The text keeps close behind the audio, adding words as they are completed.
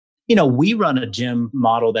we run a gym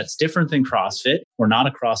model that's different than CrossFit. We're not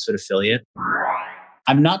a CrossFit affiliate.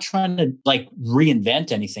 I'm not trying to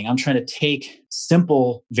reinvent anything. I'm trying to take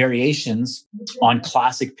simple variations on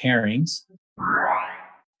classic pairings.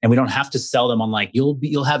 And we don't have to sell them on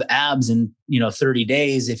you'll have abs in 30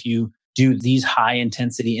 days if you do these high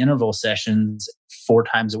intensity interval sessions 4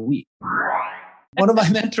 times a week. One of my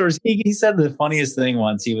mentors, he said the funniest thing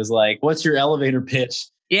once. He was like, "What's your elevator pitch?"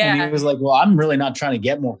 Yeah. And he was like, "Well, I'm really not trying to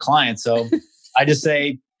get more clients. So I just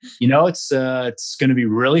say, it's going to be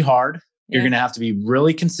really hard. Yeah. You're going to have to be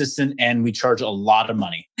really consistent. And we charge a lot of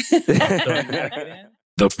money."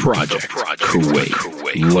 The Project. Kuwait.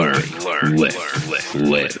 Learn.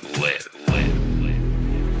 Live.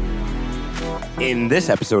 In this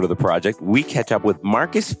episode of The Project, we catch up with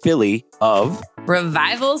Marcus Philly of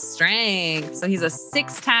Revival Strength. So he's a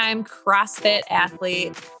 6-time CrossFit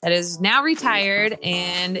athlete that is now retired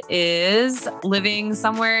and is living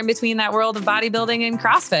somewhere in between that world of bodybuilding and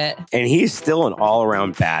CrossFit. And he's still an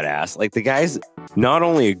all-around badass. The guy's not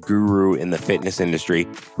only a guru in the fitness industry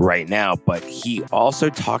right now, but he also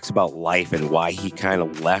talks about life and why he kind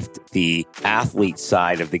of left the athlete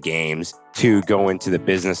side of the games to go into the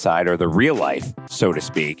business side or the real life, so to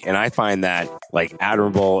speak. And I find that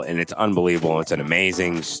admirable, and it's unbelievable. It's an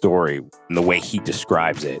amazing story in the way he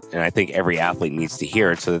describes it. And I think every athlete needs to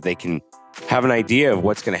hear it so that they can have an idea of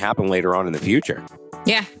what's going to happen later on in the future.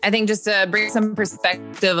 Yeah, I think just to bring some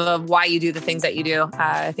perspective of why you do the things that you do,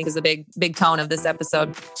 I think is a big tone of this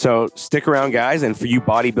episode. So stick around, guys. And for you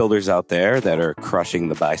bodybuilders out there that are crushing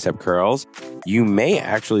the bicep curls, you may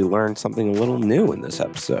actually learn something a little new in this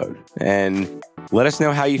episode. And let us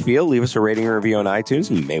know how you feel. Leave us a rating or review on iTunes,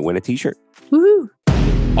 and you may win a t-shirt. Woohoo!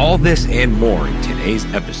 All this and more in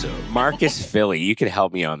today's episode. Marcus Philly, you can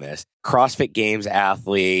help me on this. CrossFit Games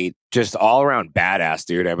athlete, just all around badass,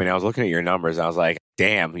 dude. I mean, I was looking at your numbers and I was like,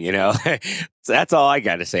 damn, that's all I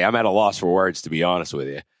got to say. I'm at a loss for words, to be honest with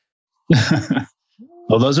you.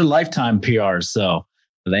 Well, those are lifetime PRs, so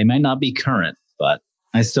they may not be current, but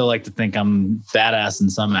I still like to think I'm badass in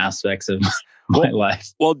some aspects of my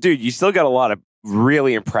life. Well, dude, you still got a lot of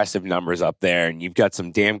really impressive numbers up there, and you've got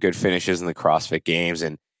some damn good finishes in the CrossFit Games.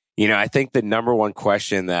 And, I think the number one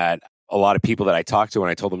question that a lot of people that I talked to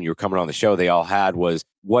when I told them you were coming on the show, they all had was,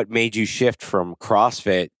 what made you shift from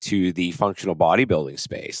CrossFit to the functional bodybuilding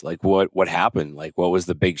space? What happened? What was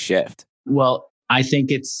the big shift? Well, I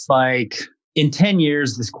think it's in 10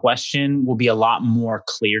 years, this question will be a lot more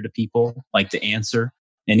clear to people, the answer.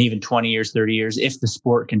 And even 20 years, 30 years, if the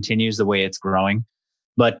sport continues the way it's growing.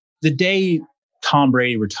 But the day Tom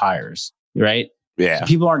Brady retires, right? Yeah.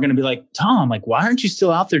 People aren't going to be like, Tom, why aren't you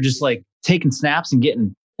still out there just taking snaps and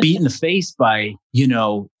getting beat in the face by,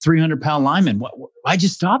 300-pound linemen? Why'd you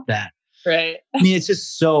stop that? Right. I mean, it's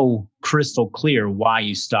just so crystal clear why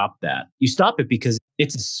you stop that. You stop it because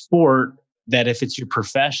it's a sport that if it's your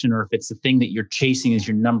profession or if it's the thing that you're chasing as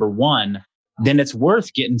your number one, then it's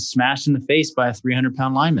worth getting smashed in the face by a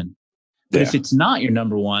 300-pound lineman. But if it's not your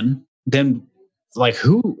number one, then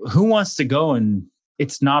who wants to go, and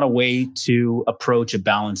it's not a way to approach a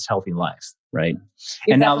balanced, healthy life, right?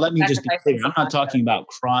 And now let me just be clear. I'm not talking about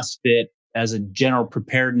CrossFit as a general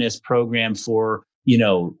preparedness program for,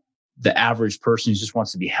 the average person who just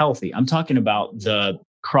wants to be healthy. I'm talking about the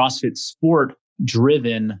CrossFit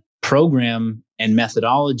sport-driven program and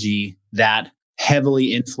methodology that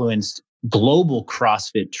heavily influenced global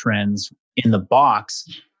CrossFit trends in the box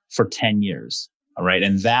for 10 years. All right.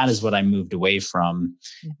 And that is what I moved away from,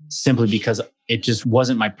 simply because it just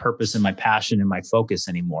wasn't my purpose and my passion and my focus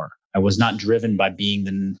anymore. I was not driven by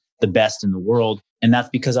being the best in the world. And that's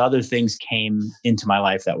because other things came into my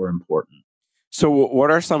life that were important. So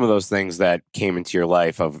what are some of those things that came into your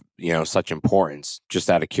life of, such importance, just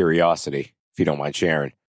out of curiosity, if you don't mind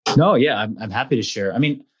sharing? No, yeah, I'm happy to share. I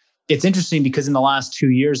mean, it's interesting because in the last 2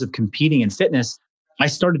 years of competing in fitness, I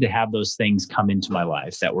started to have those things come into my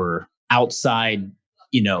life that were outside,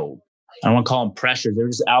 I don't want to call them pressure. They're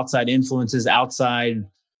just outside influences, outside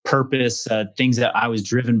purpose, things that I was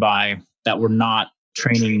driven by that were not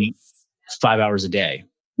training 5 hours a day.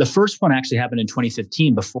 The first one actually happened in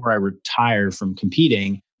 2015 before I retired from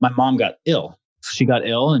competing. My mom got ill. She got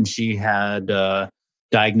ill and she had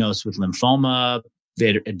diagnosed with lymphoma,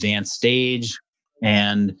 advanced stage,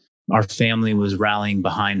 and our family was rallying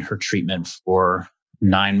behind her treatment for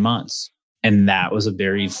 9 months. And that was a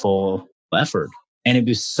very full effort. And it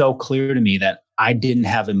was so clear to me that I didn't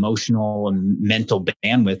have emotional and mental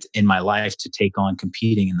bandwidth in my life to take on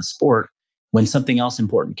competing in the sport when something else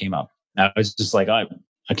important came up. I was just like, I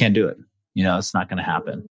can't do it. It's not going to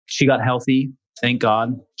happen. She got healthy. Thank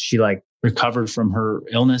God. She recovered from her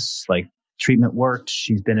illness treatment worked.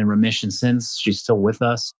 She's been in remission since. She's still with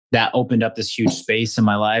us. That opened up this huge space in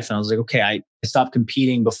my life. And I was like, okay, I stopped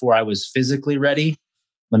competing before I was physically ready.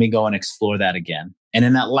 Let me go and explore that again. And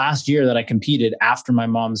in that last year that I competed after my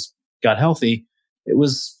mom's got healthy, it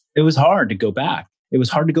was hard to go back. It was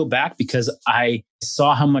hard to go back because I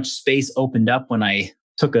saw how much space opened up when I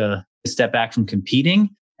took a step back from competing.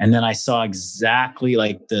 And then I saw exactly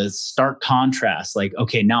like the stark contrast. Like,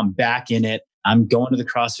 okay, now I'm back in it. I'm going to the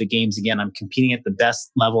CrossFit Games again. I'm competing at the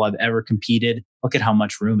best level I've ever competed. Look at how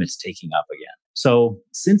much room it's taking up again. So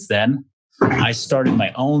since then, I started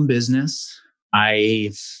my own business. Me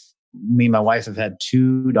and my wife have had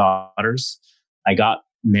 2 daughters. I got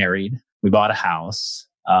married. We bought a house.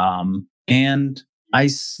 And I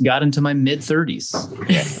got into my mid 30s.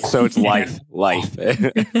 Yeah. So it's life.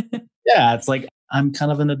 Yeah. It's like, I'm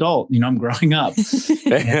kind of an adult, I'm growing up.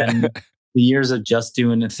 And the years of just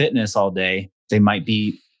doing fitness all day,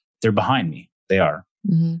 they're behind me. They are.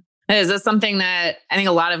 Mm-hmm. Is this something that I think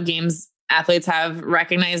a lot of games athletes have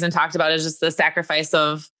recognized and talked about, is just the sacrifice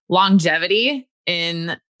of longevity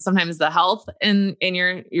in sometimes the health in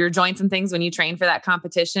your joints and things when you train for that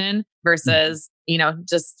competition versus,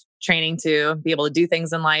 just training to be able to do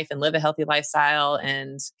things in life and live a healthy lifestyle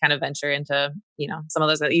and kind of venture into, some of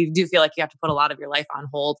those that you do feel like you have to put a lot of your life on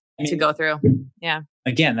hold to go through. Yeah.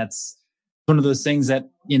 Again, that's one of those things that,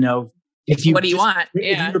 if you, what do you want?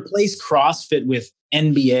 If you replace CrossFit with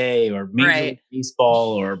NBA or Major League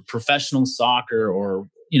Baseball or professional soccer or,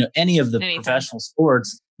 any of the professional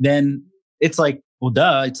sports, then it's like, well,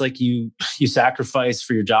 duh. It's like you sacrifice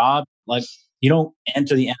for your job. Like, you don't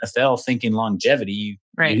enter the NFL thinking longevity. You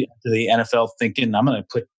enter the NFL thinking, I'm going to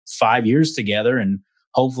put 5 years together and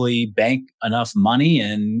hopefully bank enough money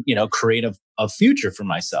and, create a future for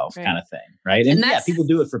myself kind of thing. Right. And yeah, people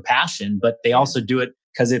do it for passion, but they also do it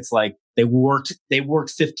because it's like they worked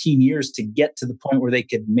 15 years to get to the point where they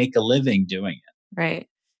could make a living doing it. Right.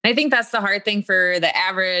 And I think that's the hard thing for the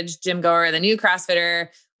average gym goer, the new CrossFitter,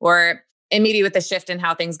 or and maybe with the shift in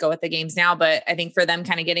how things go with the games now. But I think for them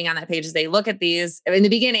kind of getting on that page as they look at these, in the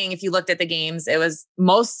beginning, if you looked at the games, it was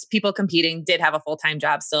most people competing did have a full-time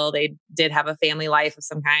job still. They did have a family life of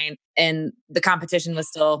some kind, and the competition was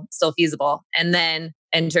still feasible. And then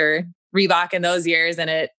enter Reebok in those years, and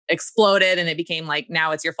it exploded, and it became like,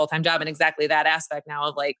 now it's your full-time job. And exactly that aspect now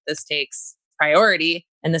of like, this takes priority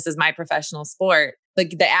and this is my professional sport.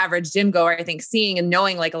 Like the average gym goer, I think, seeing and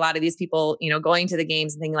knowing like a lot of these people, going to the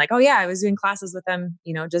games and thinking like, oh yeah, I was doing classes with them,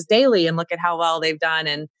 just daily, and look at how well they've done.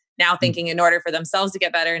 And now thinking in order for themselves to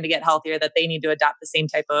get better and to get healthier, that they need to adopt the same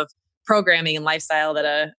type of programming and lifestyle that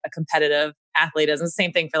a competitive athlete is. And the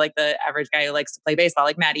same thing for like the average guy who likes to play baseball.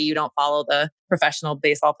 Like Maddie, you don't follow the professional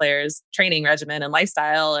baseball players' training regimen and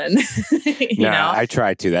lifestyle. And I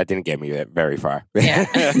tried to. That didn't get me very far. Yeah.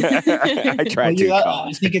 I tried to.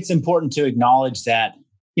 I think it's important to acknowledge that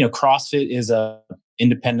CrossFit is a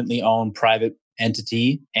independently owned private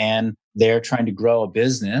entity, and they're trying to grow a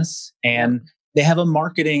business, and they have a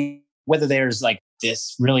marketing. Whether there's like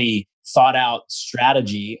this really thought out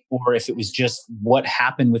strategy, or if it was just what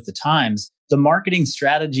happened with the times, the marketing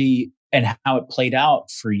strategy and how it played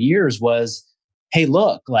out for years was, hey,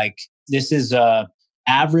 look, like this is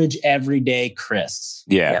average everyday Chris.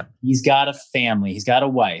 Yeah. He's got a family. He's got a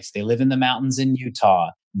wife. They live in the mountains in Utah.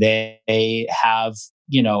 They have,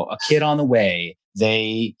 a kid on the way.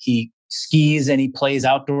 He skis and he plays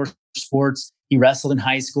outdoor sports. He wrestled in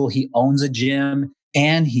high school. He owns a gym,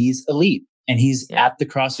 and he's elite. And he's at the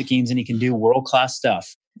CrossFit Games, and he can do world-class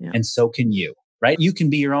stuff. Yeah. And so can you, right? You can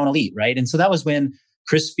be your own elite, right? And so that was when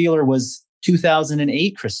Chris Feeler was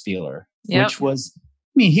 2008 Chris Feeler, which was,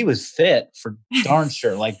 he was fit for darn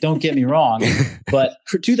sure. Like, don't get me wrong. But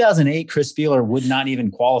for 2008, Chris Feeler would not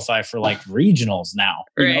even qualify for like regionals now,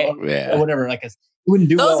 or whatever. Like, he wouldn't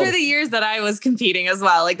do those were the years that I was competing as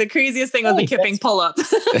well. Like the craziest thing was the kipping pull-up.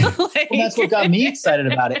 Well, that's what got me excited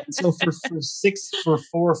about it. And so for 4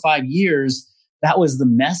 or 5 years, that was the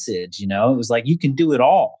message, it was like, you can do it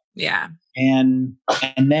all. Yeah. And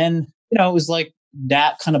then, it was like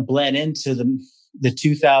that kind of bled into the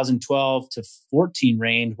 2012 to 14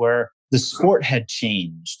 range where the sport had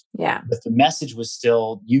changed. Yeah. But the message was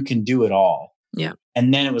still, you can do it all. Yeah.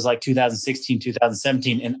 And then it was like 2016,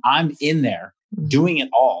 2017, and I'm in there doing it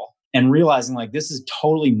all and realizing like, this is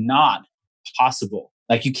totally not possible.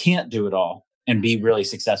 Like you can't do it all and be really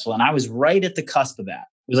successful. And I was right at the cusp of that.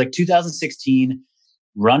 It was like 2016,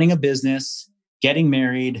 running a business, getting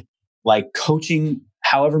married, like coaching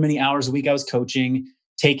however many hours a week I was coaching,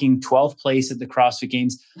 taking 12th place at the CrossFit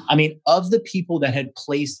Games. Of the people that had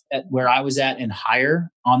placed at where I was at and higher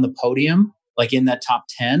on the podium, like in that top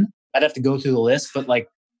 10, I'd have to go through the list, but like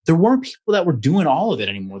there weren't people that were doing all of it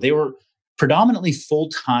anymore. They were predominantly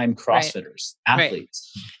full-time CrossFitters,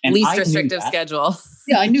 athletes. And least restrictive schedule.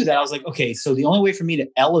 Yeah, I knew that. I was like, okay, so the only way for me to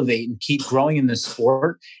elevate and keep growing in this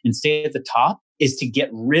sport and stay at the top is to get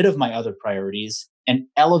rid of my other priorities and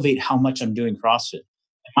elevate how much I'm doing CrossFit.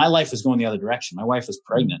 My life was going the other direction. My wife was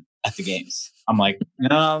pregnant at the games. I'm like,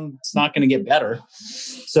 no, it's not going to get better.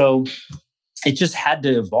 So it just had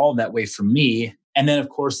to evolve that way for me. And then, of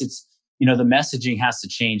course, it's, the messaging has to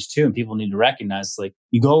change too. And people need to recognize, like,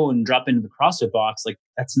 you go and drop into the CrossFit box, like,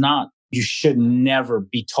 you should never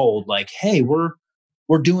be told, like, hey, we're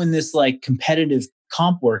doing this like competitive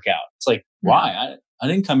comp workout. It's like, why? I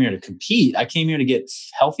didn't come here to compete. I came here to get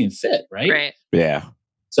healthy and fit, right? Right. Yeah.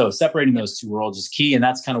 So separating those two worlds is key. And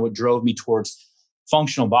that's kind of what drove me towards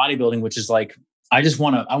functional bodybuilding, which is like, I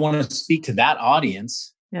want to speak to that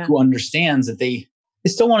audience who understands that they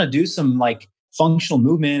still want to do some like functional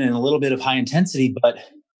movement and a little bit of high intensity, but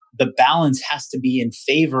the balance has to be in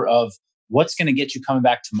favor of what's going to get you coming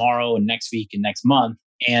back tomorrow and next week and next month.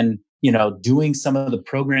 And, doing some of the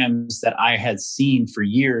programs that I had seen for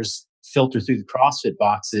years filter through the CrossFit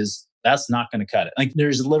boxes, that's not going to cut it. Like,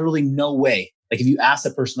 there's literally no way. Like, if you ask a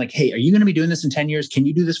person, like, hey, are you going to be doing this in 10 years? Can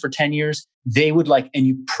you do this for 10 years? They would and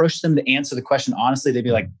you push them to answer the question honestly, they'd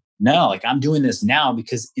be like, no, like, I'm doing this now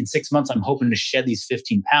because in 6 months, I'm hoping to shed these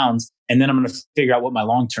 15 pounds. And then I'm going to figure out what my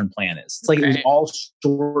long-term plan is. It's like, it was all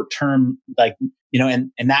short-term, like,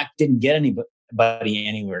 and that didn't get anybody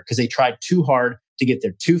anywhere because they tried too hard to get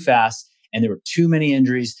there too fast. And there were too many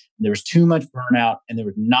injuries and there was too much burnout and there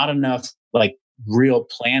was not enough like real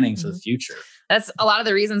planning for the future. That's a lot of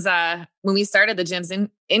the reasons when we started the gyms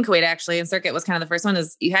in Kuwait, actually, and Circuit was kind of the first one,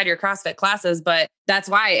 is you had your CrossFit classes, but that's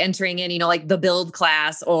why entering in, like the build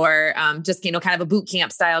class or just, kind of a boot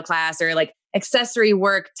camp style class or like accessory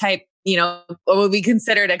work type, what would be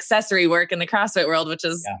considered accessory work in the CrossFit world, which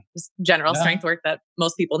is just general strength work that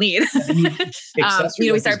most people need.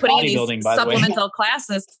 We start putting in these supplemental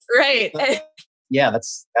classes. Right. Yeah,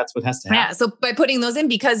 that's what has to happen. Yeah. So by putting those in,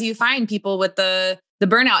 because you find people with the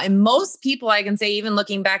burnout, and most people, I can say, even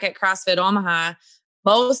looking back at CrossFit Omaha,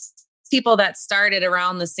 most people that started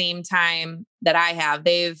around the same time that I have,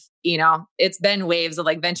 they've, it's been waves of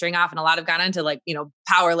like venturing off, and a lot have gone into like,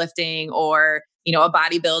 powerlifting or, a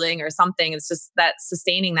bodybuilding or something. It's just that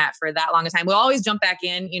sustaining that for that long a time. We'll always jump back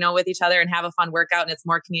in, with each other and have a fun workout, and it's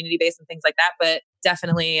more community based and things like that. But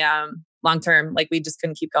definitely, long term, like we just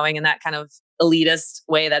couldn't keep going in that kind of elitist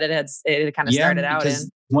way that it kind of started out in.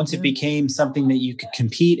 Once it became something that you could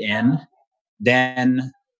compete in,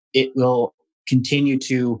 then it will continue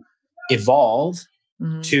to evolve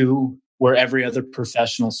to where every other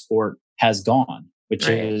professional sport has gone, which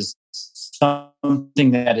is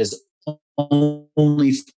something that is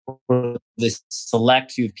only for the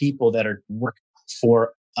select few people that are work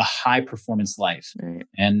for a high performance life. Right.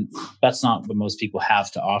 And that's not what most people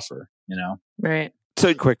have to offer, Right. So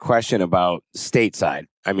a quick question about stateside.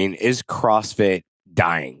 I mean, is CrossFit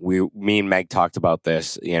dying? Me and Meg talked about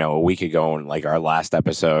this, a week ago in like our last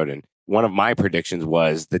episode. And one of my predictions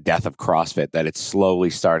was the death of CrossFit, that it's slowly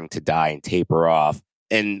starting to die and taper off.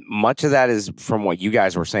 And much of that is from what you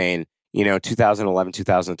guys were saying, 2011,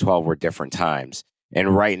 2012 were different times.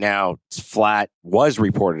 And right now it's flat, was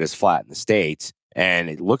reported as flat in the States. And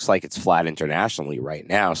it looks like it's flat internationally right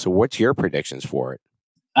now. So what's your predictions for it?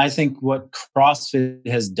 I think what CrossFit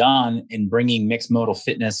has done in bringing mixed modal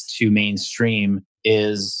fitness to mainstream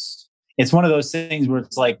is it's one of those things where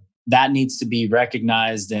it's like that needs to be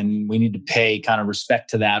recognized and we need to pay kind of respect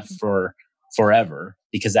to that for forever,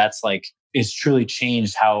 because that's like, it's truly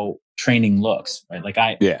changed how training looks, right? Like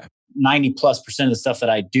 90+% of the stuff that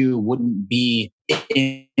I do wouldn't be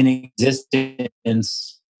in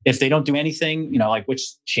existence if they don't do anything, which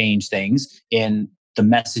change things in the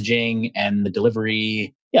messaging and the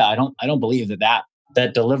delivery. Yeah, I don't believe that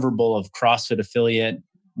deliverable of CrossFit affiliate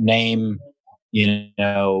name,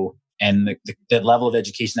 and the level of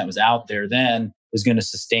education that was out there then was going to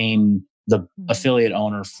sustain the affiliate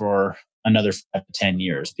owner for another 5 to 10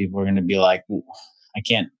 years. People are going to be like, I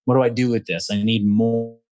can't, what do I do with this? I need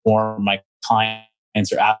more. My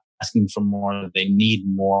clients are asking for more. They need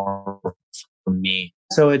more from me.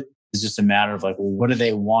 So it is just a matter of like, well, what do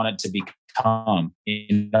they want it to become?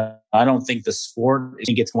 I don't think the sport, I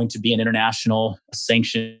think it's going to be an international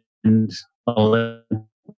sanctioned Olympic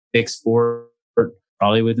sport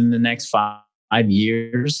probably within the next 5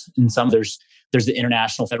 years. And there's the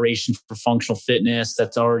International Federation for Functional Fitness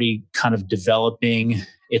that's already kind of developing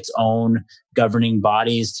its own governing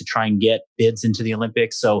bodies to try and get bids into the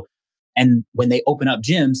Olympics. So, and when they open up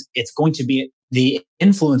gyms, it's going to be the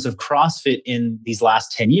influence of CrossFit in these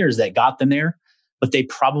last 10 years that got them there. but they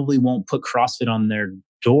probably won't put CrossFit on their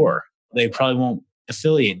door. They probably won't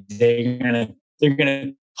affiliate. They're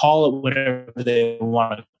gonna call it whatever they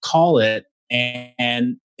want to call it,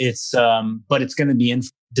 and it's but it's going to be in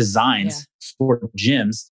designs for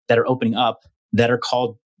gyms that are opening up that are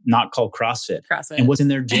not called CrossFit. And what's in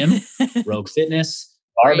their gym? Rogue Fitness,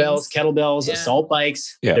 barbells, kettlebells, assault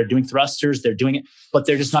bikes. Yeah. They're doing thrusters. They're doing it, but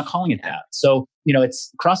they're just not calling it that. So,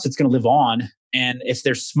 it's CrossFit's going to live on. And if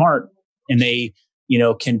they're smart and they,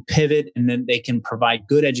 can pivot, and then they can provide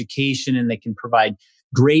good education, and they can provide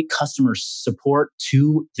great customer support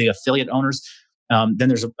to the affiliate owners,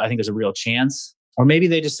 then I think there's a real chance. Or maybe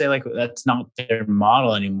they just say like, that's not their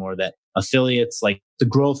model anymore, that affiliates, like the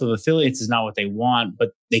growth of affiliates is not what they want, but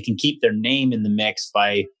they can keep their name in the mix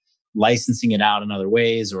by licensing it out in other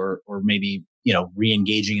ways, or maybe,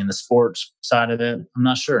 re-engaging in the sports side of it. I'm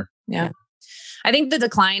not sure. Yeah. I think the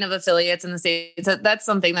decline of affiliates in the States, that's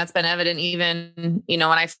something that's been evident even, when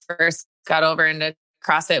I first got over into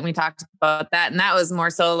CrossFit, and we talked about that. And that was more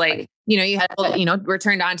so like, you had, were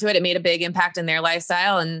turned on to it. It made a big impact in their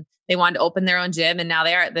lifestyle, and they wanted to open their own gym. And now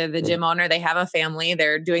they're the gym owner. They have a family.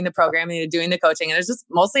 They're doing the programming, they're doing the coaching. And there's just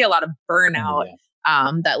mostly a lot of burnout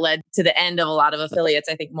that led to the end of a lot of affiliates,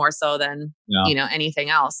 I think more so than, anything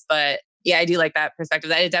else. But yeah, I do like that perspective.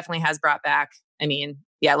 That it definitely has brought back. I mean,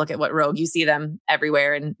 look at what Rogue, you see them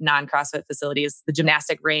everywhere in non-CrossFit facilities, the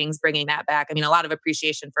gymnastic rings, bringing that back. I mean, a lot of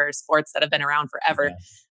appreciation for sports that have been around forever.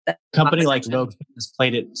 Yeah. A company like Rogue Fitness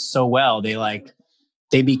played it so well.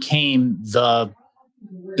 They became the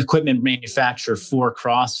equipment manufacturer for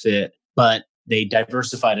CrossFit, but they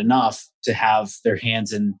diversified enough to have their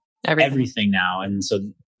hands in everything now. And so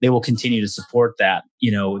they will continue to support that,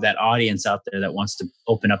 that audience out there that wants to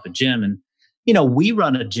open up a gym. And, we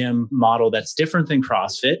run a gym model that's different than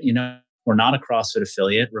CrossFit. We're not a CrossFit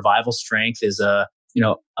affiliate. Revival Strength is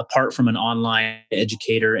apart from an online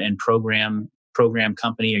educator and program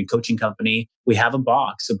company and coaching company, we have a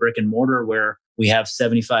box, a brick and mortar, where we have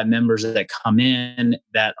 75 members that come in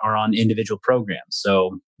that are on individual programs.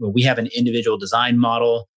 So we have an individual design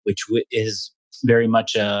model, which is very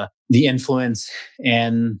much the influence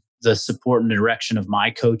and the support and direction of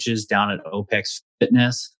my coaches down at OPEX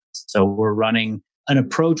Fitness. So we're running an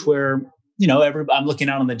approach where, I'm looking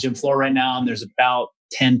out on the gym floor right now, and there's about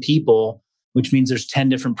 10 people, which means there's 10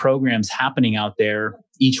 different programs happening out there,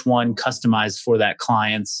 each one customized for that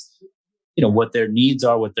client's, what their needs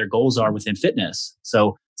are, what their goals are within fitness.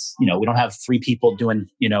 So, we don't have 3 people doing,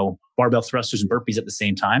 barbell thrusters and burpees at the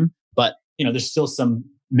same time, but, there's still some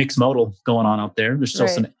mixed modal going on out there. There's still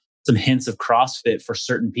some hints of CrossFit for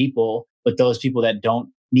certain people, but those people that don't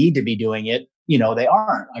need to be doing it, they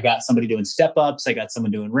aren't. I got somebody doing step ups. I got someone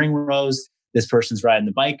doing ring rows. This person's riding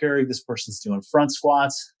the biker. This person's doing front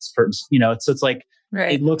squats. This person, so it's like,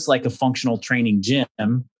 it looks like a functional training gym.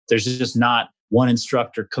 There's just not one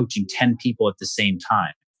instructor coaching 10 people at the same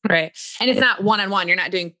time. Right. And it's not one-on-one. You're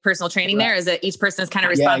not doing personal training there. Is it each person is kind of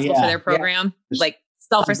responsible for their program, like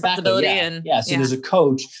self-responsibility? Exactly, So there's a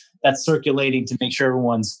coach that's circulating to make sure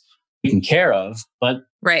everyone's taken care of. But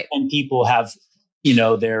and people have,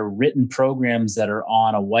 their written programs that are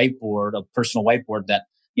on a whiteboard, a personal whiteboard that,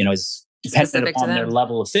 is dependent upon their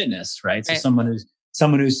level of fitness, right? So someone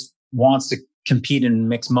who's wants to compete in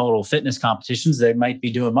mixed modal fitness competitions, they might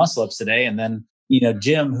be doing muscle ups today. And then,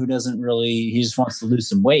 Jim, who doesn't really, he just wants to lose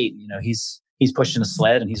some weight. He's pushing a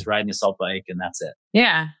sled and he's riding the assault bike, and that's it.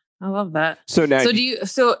 Yeah. I love that. So now,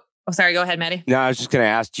 sorry, go ahead, Maddie. No, I was just going to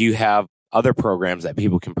ask, do you have other programs that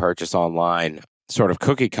people can purchase online, sort of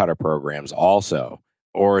cookie cutter programs also,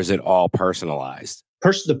 or is it all personalized?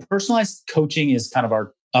 The personalized coaching is kind of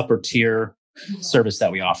our upper tier service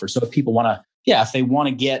that we offer. So if people want to, if they want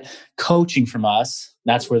to get coaching from us,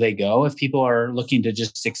 that's where they go. If people are looking to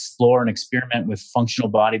just explore and experiment with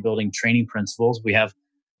functional bodybuilding training principles, we've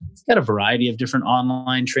got a variety of different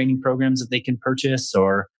online training programs that they can purchase,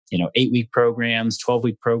 or 8-week programs,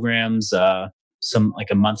 12-week programs, some like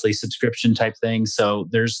a monthly subscription type thing. So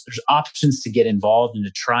there's options to get involved and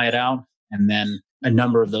to try it out. And then a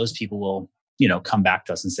number of those people will, come back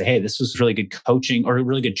to us and say, hey, this was really good coaching or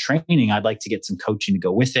really good training. I'd like to get some coaching to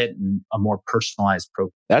go with it and a more personalized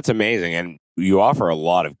program. That's amazing. And you offer a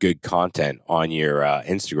lot of good content on your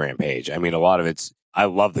Instagram page. I mean, a lot of I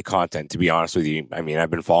love the content, to be honest with you. I mean,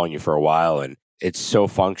 I've been following you for a while, and it's so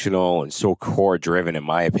functional and so core driven, in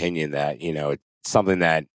my opinion, that, it's something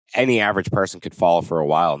that any average person could follow for a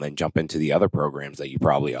while and then jump into the other programs that you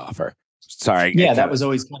probably offer. Sorry. Yeah, that was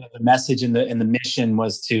always kind of the message, and the mission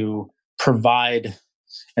was to provide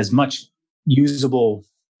as much usable,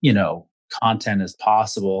 content as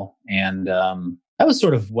possible. And that was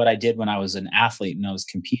sort of what I did when I was an athlete and I was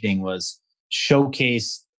competing, was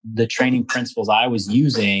showcase the training principles I was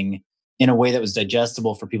using in a way that was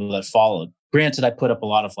digestible for people that followed. Granted, I put up a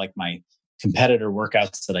lot of like my competitor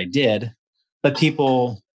workouts that I did, but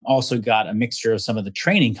people also got a mixture of some of the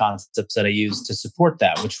training concepts that I used to support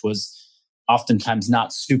that, which was oftentimes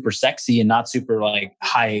not super sexy and not super like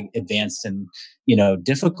high advanced and,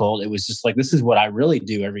 difficult. It was just like, this is what I really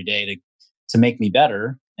do every day to make me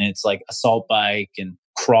better. And it's like assault bike and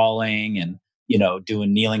crawling and,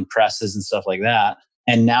 doing kneeling presses and stuff like that.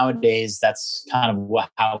 And nowadays that's kind of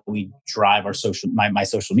how we drive our my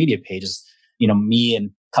social media pages. Me and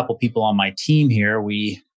a couple people on my team here,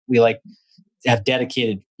 we like have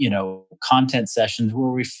dedicated, content sessions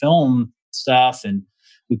where we film stuff and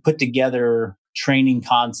we put together training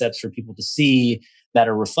concepts for people to see that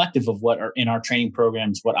are reflective of what are in our training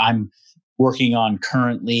programs, what I'm working on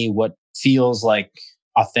currently, what feels like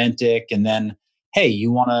authentic. And then, hey,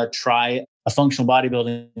 you want to try a functional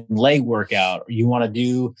bodybuilding leg workout, or you want to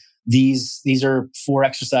do these are 4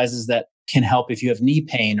 exercises that can help if you have knee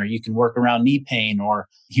pain, or you can work around knee pain, or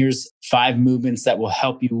here's 5 movements that will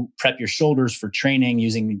help you prep your shoulders for training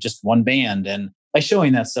using just one band. And by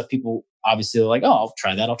showing that stuff, people obviously are like, oh, I'll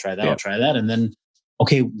try that. Yeah. I'll try that. And then,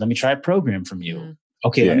 okay, let me try a program from you.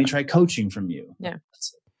 Okay, let me try coaching from you. Yeah.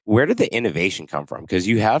 Where did the innovation come from? Because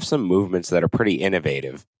you have some movements that are pretty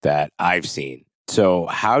innovative that I've seen. So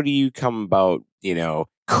how do you come about,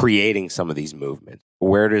 creating some of these movements?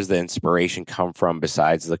 Where does the inspiration come from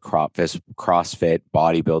besides the CrossFit,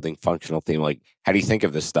 bodybuilding, functional theme? Like, how do you think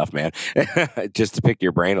of this stuff, man? Just to pick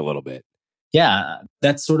your brain a little bit. Yeah,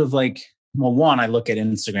 that's sort of like, well, one, I look at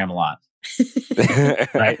Instagram a lot,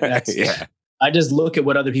 right? I just look at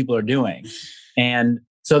what other people are doing. And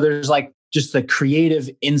so there's like just the creative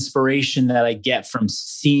inspiration that I get from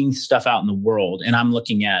seeing stuff out in the world. And I'm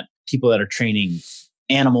looking at people that are training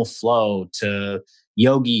animal flow to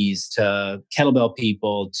yogis, to kettlebell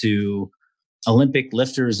people, to Olympic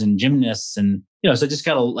lifters and gymnasts. And, so I just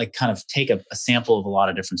got to like kind of take a sample of a lot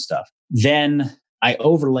of different stuff. Then I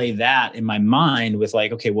overlay that in my mind with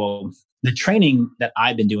like, okay, well, the training that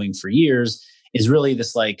I've been doing for years is really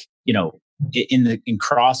this like, in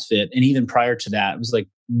CrossFit. And even prior to that, it was like,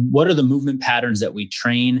 what are the movement patterns that we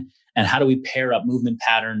train, and how do we pair up movement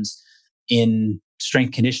patterns in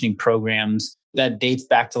strength conditioning programs? That dates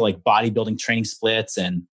back to like bodybuilding training splits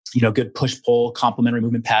and, good push-pull complementary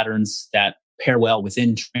movement patterns that pair well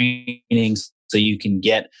within trainings so you can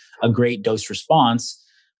get a great dose response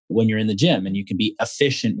when you're in the gym and you can be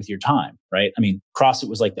efficient with your time, right? I mean, CrossFit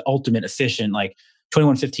was like the ultimate efficient, like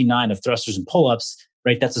 21-15-9 of thrusters and pull-ups,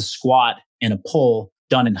 right? That's a squat and a pull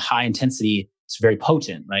done in high intensity. It's very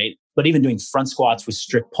potent, right? But even doing front squats with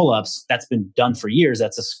strict pull-ups, that's been done for years.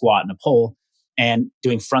 That's a squat and a pull. And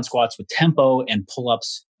doing front squats with tempo and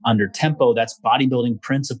pull-ups under tempo, that's bodybuilding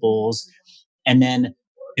principles. And then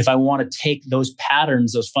if I want to take those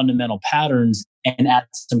patterns, those fundamental patterns, and add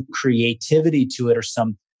some creativity to it, or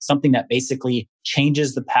something that basically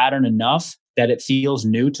changes the pattern enough that it feels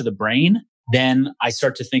new to the brain, then I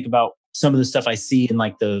start to think about some of the stuff I see in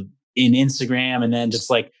in Instagram, and then just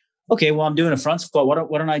like, okay, well, I'm doing a front squat.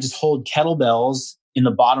 Why don't I just hold kettlebells in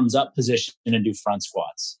the bottoms up position and do front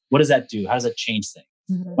squats? What does that do? How does that change things?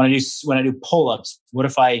 Mm-hmm. When I do pull-ups, what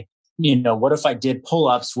if I did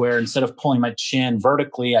pull-ups where instead of pulling my chin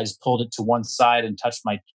vertically, I just pulled it to one side and touched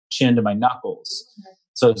my chin to my knuckles. Okay.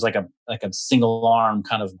 So it's like a single arm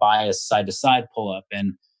kind of bias side to side pull-up.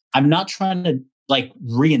 And I'm not trying to like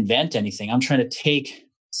reinvent anything. I'm trying to take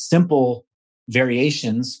simple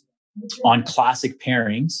variations on classic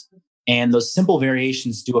pairings. And those simple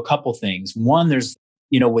variations do a couple things. One, there's,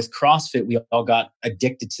 with CrossFit, we all got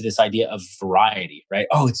addicted to this idea of variety, right?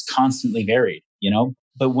 Oh, it's constantly varied,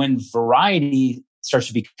 But when variety starts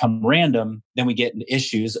to become random, then we get into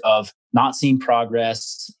issues of not seeing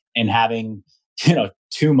progress and having,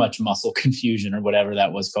 too much muscle confusion or whatever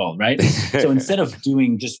that was called, right? So instead of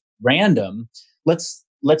doing just random, let's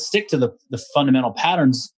stick to the fundamental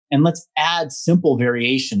patterns and let's add simple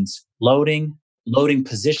variations, loading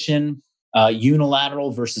position,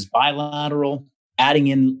 unilateral versus bilateral, adding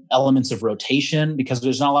in elements of rotation, because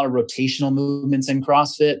there's not a lot of rotational movements in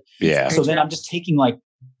CrossFit. Yeah. So then I'm just taking like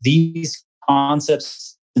these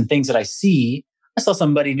concepts and things that I see. I saw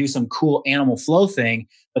somebody do some cool animal flow thing,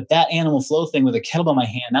 but that animal flow thing with a kettlebell in my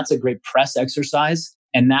hand, that's a great press exercise.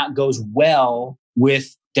 And that goes well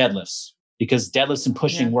with deadlifts because deadlifts and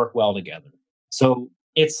pushing work well together. So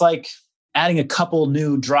it's like adding a couple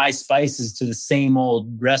new dry spices to the same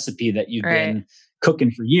old recipe that you've been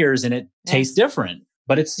cooking for years, and it tastes different,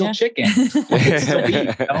 but it's still chicken. It's still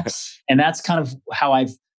beef, And that's kind of how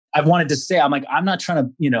I've wanted to say. I'm like, I'm not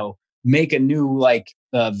trying to, make a new like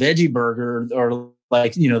veggie burger or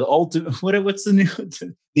like, you know, the ultimate, what's the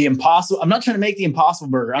new, the impossible. I'm not trying to make the impossible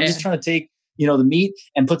burger. I'm just trying to take, you know, the meat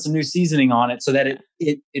and put some new seasoning on it so that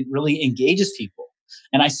it really engages people.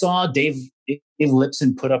 And I saw Dave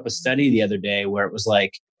Lipson put up a study the other day where it was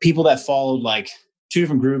like people that followed like 2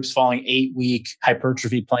 different groups following 8-week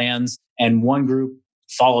hypertrophy plans. And one group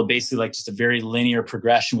followed basically like just a very linear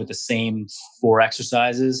progression with the same 4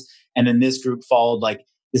 exercises. And then this group followed like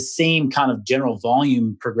the same kind of general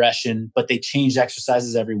volume progression, but they changed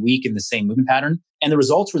exercises every week in the same movement pattern. And the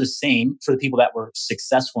results were the same for the people that were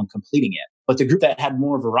successful in completing it. But the group that had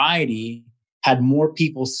more variety had more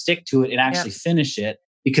people stick to it and actually finish it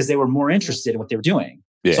because they were more interested in what they were doing.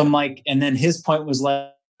 Yeah. So I'm like, and then his point was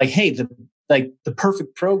like, hey, the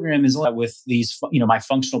perfect program is like with these, you know, my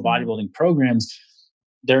functional bodybuilding programs,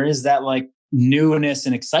 there is that like newness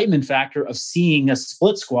and excitement factor of seeing a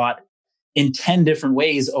split squat in 10 different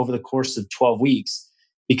ways over the course of 12 weeks,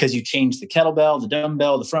 because you change the kettlebell, the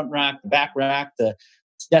dumbbell, the front rack, the back rack, the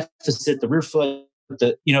deficit, the rear foot,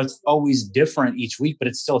 you know, it's always different each week, but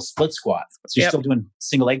it's still a split squat. So you're still doing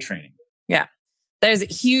single leg training. Yeah. There's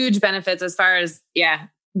huge benefits as far as,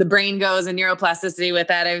 the brain goes and neuroplasticity with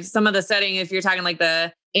that. Some of the studying, if you're talking like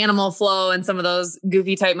the animal flow and some of those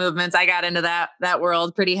goofy type movements, I got into that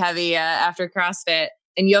world pretty heavy after CrossFit.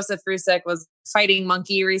 And Josef Rusek was fighting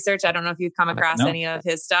monkey research. I don't know if you've come across any of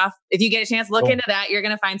his stuff. If you get a chance, look into that. You're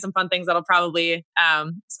going to find some fun things that'll probably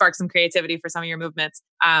spark some creativity for some of your movements.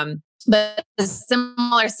 But a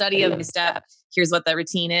similar study of the step, here's what the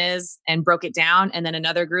routine is, and broke it down. And then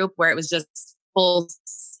another group where it was just full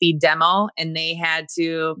speed demo and they had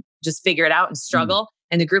to just figure it out and struggle.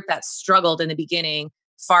 And the group that struggled in the beginning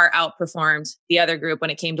far outperformed the other group when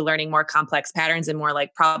it came to learning more complex patterns and more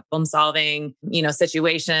like problem solving, you know,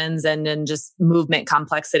 situations and then just movement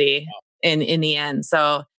complexity in the end.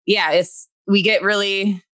 So we get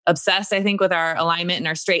really obsessed, I think, with our alignment and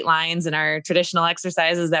our straight lines and our traditional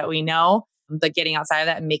exercises that we know, but getting outside of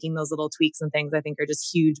that and making those little tweaks and things, I think are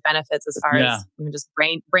just huge benefits as far as even just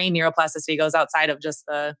brain neuroplasticity goes outside of just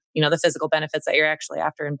the, you know, the physical benefits that you're actually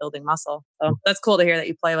after in building muscle. So that's cool to hear that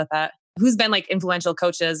you play with that. Who's been like influential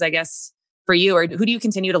coaches, I guess, for you, or who do you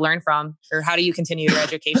continue to learn from, or how do you continue your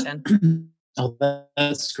education? Oh,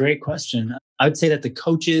 that's a great question. I would say that the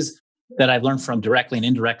coaches that I've learned from directly and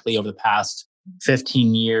indirectly over the past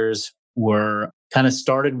 15 years were kind of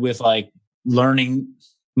started with like learning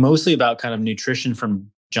mostly about kind of nutrition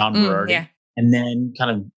from John Berardi, and then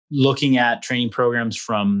kind of looking at training programs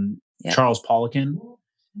from Charles Poliquin,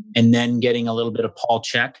 and then getting a little bit of Paul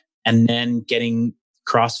Chek, and then getting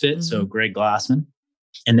CrossFit, so Greg Glassman.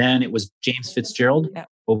 And then it was James Fitzgerald,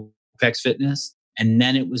 OPEX Fitness. And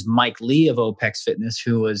then it was Mike Lee of OPEX Fitness,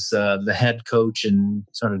 who was the head coach and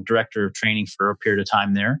sort of director of training for a period of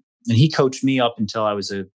time there. And he coached me up until I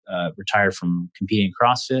was retired from competing in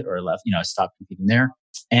CrossFit, or left, you know, I stopped competing there.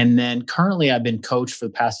 And then currently I've been coached for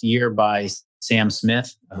the past year by Sam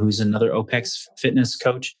Smith, who's another OPEX Fitness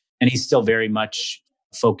coach. And he's still very much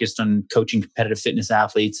focused on coaching competitive fitness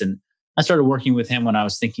athletes. And I started working with him when I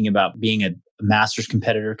was thinking about being a master's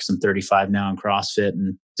competitor, because I'm 35 now in CrossFit,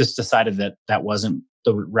 and just decided that that wasn't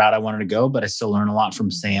the route I wanted to go, but I still learn a lot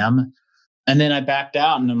from Sam. And then I backed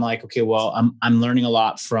out and I'm like, okay, well, I'm learning a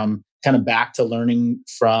lot from kind of back to learning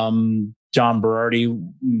from John Berardi,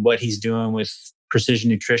 what he's doing with precision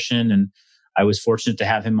nutrition. And I was fortunate to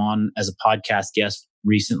have him on as a podcast guest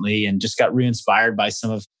recently, and just got re-inspired by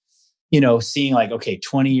some of, you know, seeing like, okay,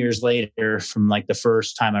 20 years later from like the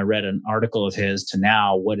first time I read an article of his to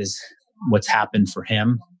now, what's happened for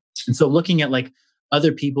him. And so looking at like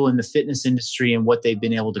other people in the fitness industry and what they've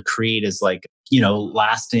been able to create as like, you know,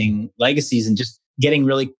 lasting legacies, and just getting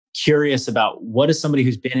really curious about what is somebody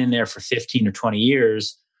who's been in there for 15 or 20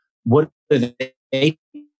 years, what are they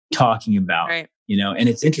talking about? Right. You know, and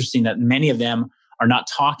it's interesting that many of them are not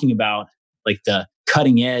talking about like the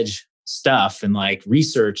cutting edge stuff and like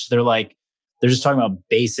research. They're just talking about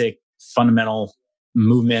basic fundamental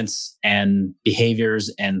movements and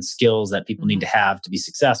behaviors and skills that people need to have to be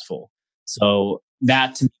successful. So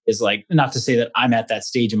that to me is like, not to say that I'm at that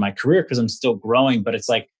stage in my career, because I'm still growing, but it's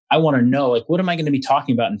like, I want to know, like, what am I going to be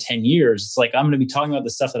talking about in 10 years? It's like, I'm going to be talking about the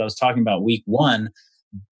stuff that I was talking about week 1,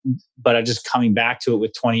 but I'm just coming back to it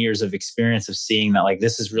with 20 years of experience of seeing that like,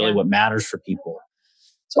 this is really what matters for people.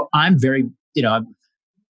 So I'm very, you know,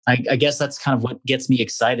 I guess that's kind of what gets me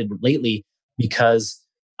excited lately, because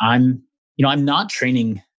I'm not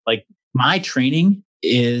training, like my training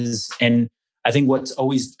is, and I think what's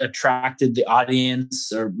always attracted the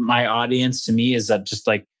audience or my audience to me is that just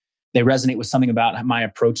like they resonate with something about my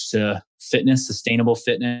approach to fitness, sustainable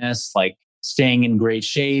fitness, like staying in great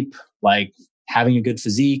shape, like having a good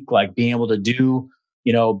physique, like being able to do,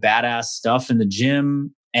 badass stuff in the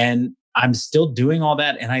gym. And I'm still doing all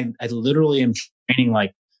that. And I literally am training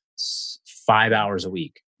like 5 hours a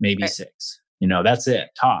week, maybe 6. That's it,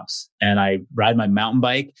 tops. And I ride my mountain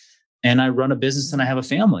bike and I run a business and I have a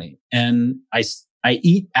family. And I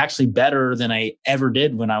eat actually better than I ever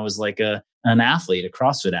did when I was like an athlete, a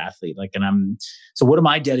CrossFit athlete. So what am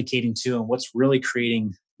I dedicating to, and what's really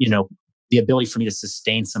creating, the ability for me to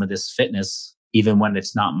sustain some of this fitness, even when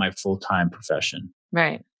it's not my full-time profession.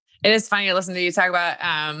 Right. It is funny to listen to you talk about,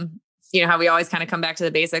 how we always kind of come back to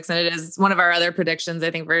the basics. And it is one of our other predictions,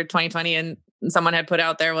 I think, for 2020. And someone had put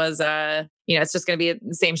out there was, it's just going to be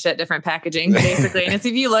the same shit, different packaging, basically. And it's,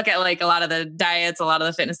 if you look at like a lot of the diets, a lot of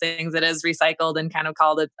the fitness things, it is recycled and kind of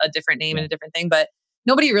called a different name and a different thing. But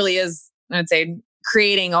nobody really is, I'd say,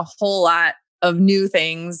 creating a whole lot of new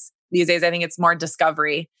things these days. I think it's more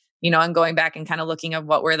discovery, and going back and kind of looking at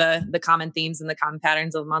what were the common themes and the common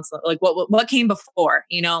patterns of months, like what came before,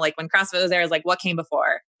 like when CrossFit was there, is like what came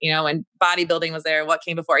before, when bodybuilding was there, what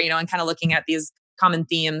came before, and kind of looking at these common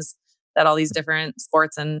themes that all these different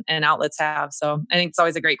sports and outlets have. So I think it's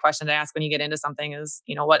always a great question to ask when you get into something is,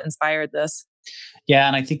 what inspired this? Yeah.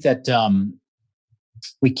 And I think that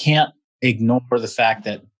we can't ignore the fact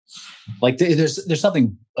that like there's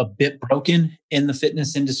something a bit broken in the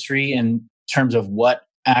fitness industry in terms of what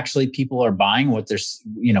actually people are buying, what there's,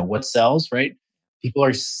 what sells, right? People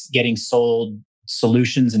are getting sold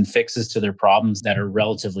solutions and fixes to their problems that are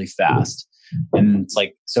relatively fast. And it's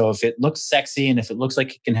like, so if it looks sexy and if it looks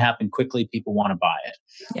like it can happen quickly, people want to buy it.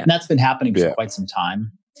 Yeah. And that's been happening for quite some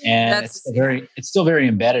time. And it's still very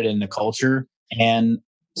embedded in the culture. And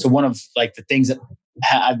so one of like the things that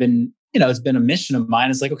I've been, it's been a mission of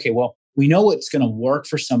mine is like, okay, well, we know it's going to work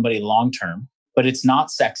for somebody long-term, but it's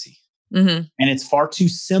not sexy. Mm-hmm. And it's far too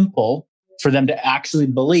simple for them to actually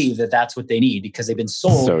believe that that's what they need because they've been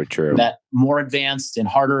sold that more advanced and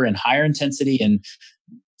harder and higher intensity and,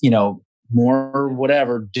 more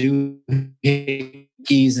whatever,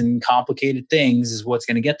 doohickeys and complicated things is what's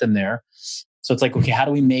going to get them there. So it's like, okay, how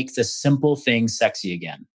do we make the simple things sexy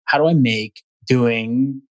again? How do I make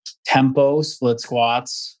doing tempo split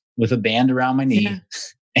squats with a band around my knee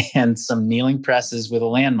and some kneeling presses with a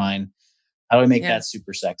landmine? How do I make that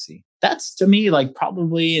super sexy? That's to me, like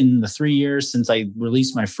probably in the 3 years since I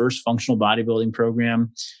released my first functional bodybuilding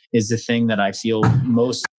program is the thing that I feel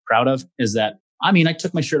most proud of is that, I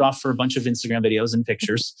took my shirt off for a bunch of Instagram videos and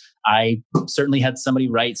pictures. I certainly had somebody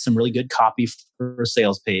write some really good copy for a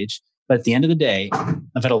sales page. But at the end of the day,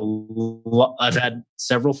 I've had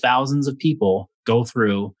several thousands of people go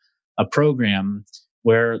through a program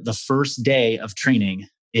where the first day of training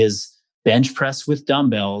is bench press with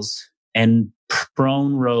dumbbells and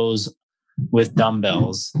prone rows with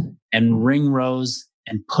dumbbells and ring rows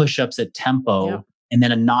and push-ups at tempo and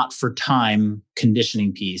then a not for time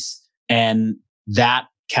conditioning piece. And that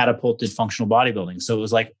catapulted functional bodybuilding. So it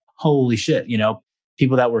was like, holy shit,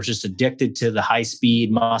 people that were just addicted to the high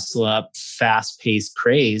speed, muscle up, fast paced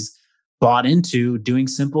craze bought into doing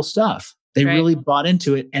simple stuff. They really bought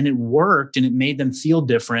into it and it worked and it made them feel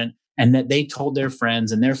different. And that they told their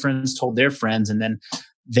friends and their friends told their friends. And then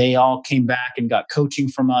they all came back and got coaching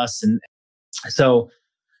from us. And so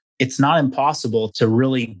it's not impossible to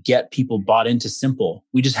really get people bought into simple.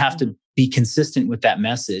 We just have to be consistent with that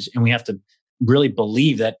message. And we have to really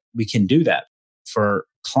believe that we can do that for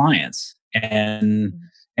clients. And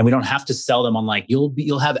we don't have to sell them on like,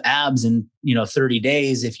 you'll have abs in, 30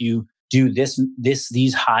 days if you do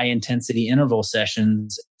these high intensity interval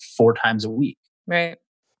sessions 4 times a week. Right.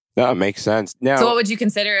 That makes sense. Now, so what would you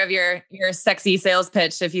consider of your sexy sales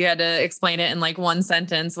pitch if you had to explain it in like one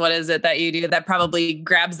sentence? What is it that you do that probably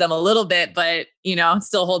grabs them a little bit, but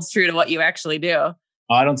still holds true to what you actually do?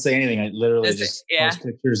 I don't say anything. I literally just post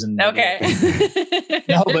pictures and okay.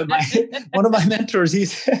 No, but one of my mentors, he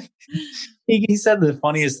said the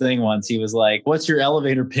funniest thing once. He was like, "What's your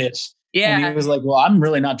elevator pitch?" Yeah, and he was like, "Well, I'm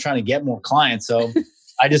really not trying to get more clients, so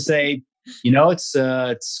I just say, it's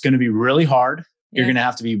going to be really hard. You're going to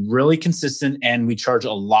have to be really consistent, and we charge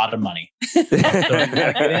a lot of money. So if you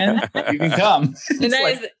get in, you can come." And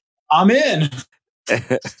that is, I'm in.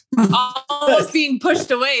 Almost being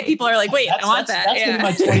pushed away. People are like, "Wait, I want that." That's been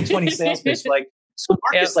my 2020 sales pitch. Like, so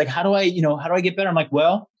Marcus, like, how do I get better? I'm like,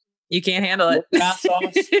 well, you can't handle it. Off. No,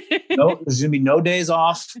 there's going to be no days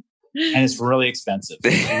off, and it's really expensive.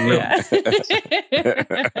 Yeah.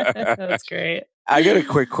 That's great. I got a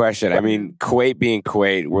quick question. Kuwait being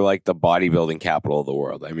Kuwait, we're like the bodybuilding capital of the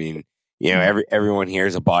world. Everyone here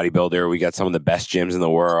is a bodybuilder. We got some of the best gyms in the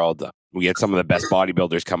world. We get some of the best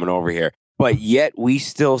bodybuilders coming over here. but yet we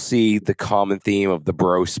still see the common theme of the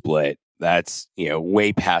bro split. That's,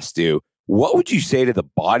 way past due. What would you say to the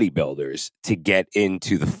bodybuilders to get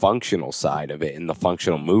into the functional side of it and the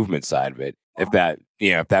functional movement side of it? If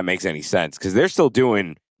that makes any sense, because they're still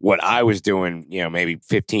doing what I was doing, maybe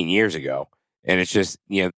 15 years ago. And it's just,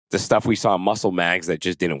 the stuff we saw in muscle mags that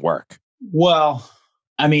just didn't work. Well,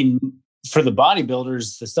 I mean, for the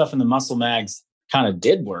bodybuilders, the stuff in the muscle mags kind of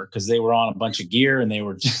did work because they were on a bunch of gear and they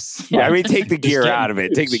were just... take the gear out of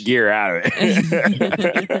it. Take the gear out of it.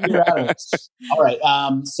 All right.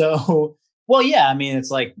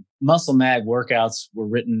 It's like muscle mag workouts were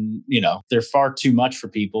written, they're far too much for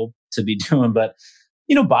people to be doing. But,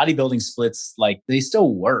 bodybuilding splits, like they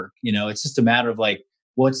still work. It's just a matter of like,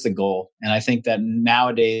 what's the goal? And I think that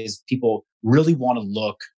nowadays people really want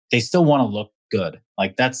to they still want to look good.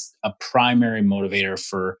 Like that's a primary motivator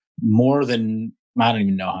for more than, I don't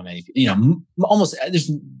even know how many, almost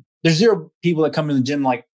there's zero people that come to the gym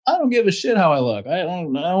like, I don't give a shit how I look. I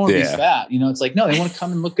don't want to be fat. It's like, no, they want to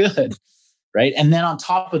come and look good. Right. And then on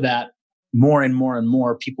top of that, more and more and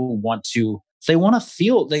more people want to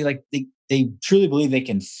feel, they truly believe they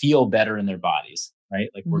can feel better in their bodies. Right.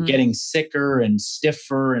 Like we're getting sicker and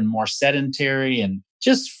stiffer and more sedentary and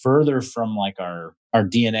just further from like our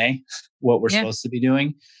DNA, what we're supposed to be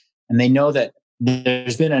doing. And they know that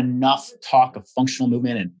there's been enough talk of functional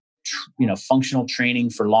movement and, functional training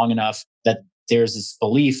for long enough that there's this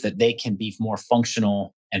belief that they can be more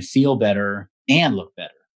functional and feel better and look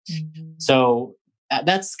better. Mm-hmm. So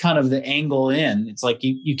that's kind of the angle in. It's like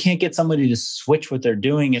you can't get somebody to switch what they're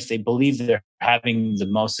doing if they believe they're having the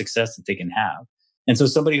most success that they can have. And so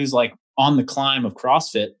somebody who's like on the climb of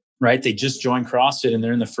CrossFit, right? They just joined CrossFit and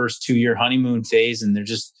they're in the first 2-year honeymoon phase and they're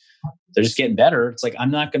just getting better. It's like,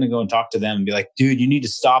 I'm not going to go and talk to them and be like, dude, you need to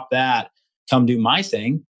stop that. Come do my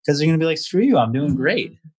thing. Because they're going to be like, screw you. I'm doing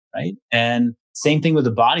great. Right. And same thing with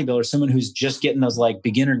a bodybuilder, someone who's just getting those like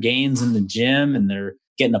beginner gains in the gym and they're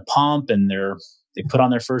getting a pump and they put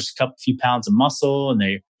on their first few pounds of muscle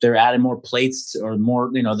and they're adding more plates or more,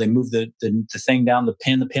 they move the thing down, the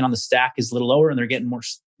pin on the stack is a little lower and they're getting more,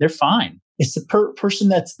 they're fine. It's the person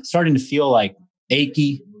that's starting to feel like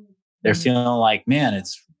achy. They're feeling like, man,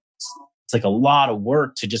 it's like a lot of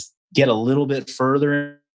work to just get a little bit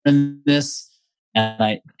further in this.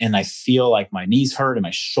 And I feel like my knees hurt and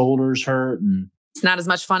my shoulders hurt. And it's not as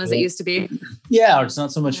much fun as it used to be. Yeah. Or it's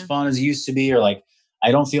not so much fun as it used to be. Or like,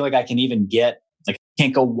 I don't feel like I can even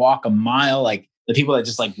can't go walk a mile. Like the people that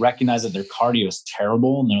just like recognize that their cardio is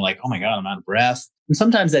terrible. And they're like, oh my God, I'm out of breath. And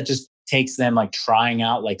sometimes that just takes them like trying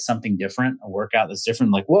out like something different, a workout that's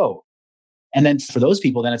different. Like, whoa. And then for those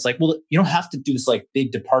people, then it's like, well, you don't have to do this like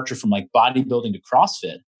big departure from like bodybuilding to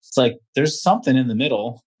CrossFit. It's like, there's something in the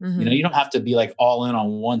middle. Mm-hmm. You don't have to be like all in on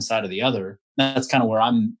one side or the other. That's kind of where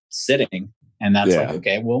I'm sitting. And that's like,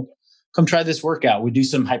 okay, well, come try this workout. We do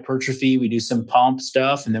some hypertrophy, we do some pump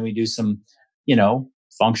stuff, and then we do some,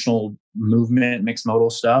 functional movement, mixed modal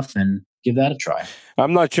stuff, and give that a try.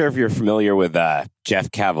 I'm not sure if you're familiar with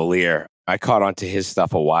Jeff Cavalier. I caught on to his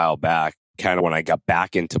stuff a while back, kind of when I got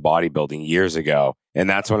back into bodybuilding years ago. And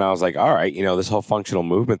that's when I was like, all right, this whole functional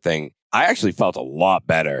movement thing, I actually felt a lot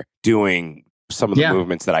better doing some of the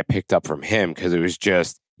movements that I picked up from him, because it was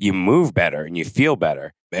just, you move better and you feel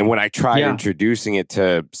better. And when I tried introducing it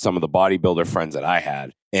to some of the bodybuilder friends that I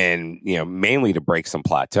had, and, mainly to break some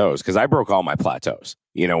plateaus, because I broke all my plateaus,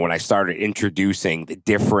 when I started introducing the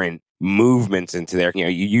different movements into there, you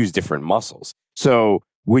use different muscles. So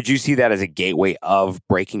would you see that as a gateway of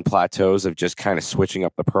breaking plateaus, of just kind of switching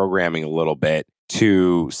up the programming a little bit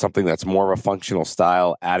to something that's more of a functional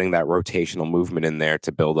style, adding that rotational movement in there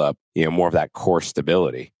to build up, more of that core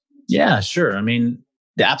stability? Yeah, sure. I mean,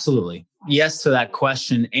 absolutely. Yes to that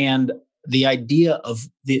question. And the idea of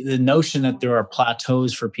the notion that there are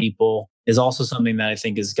plateaus for people is also something that I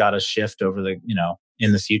think has got to shift over the,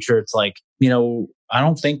 in the future. It's like, I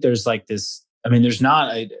don't think there's like this, there's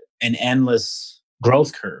not an endless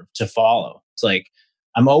growth curve to follow. It's like,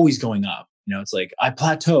 I'm always going up, it's like I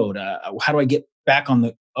plateaued. How do I get back on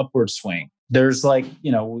the upward swing? There's like,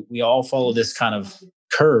 we all follow this kind of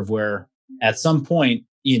curve where at some point,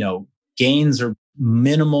 gains are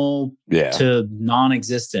minimal to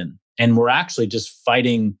non-existent. And we're actually just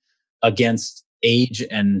fighting against age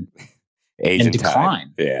and decline.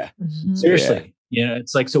 Time. Yeah. Mm-hmm. Seriously. Yeah.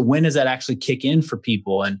 It's like, so when does that actually kick in for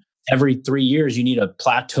people? And every 3 years, you need a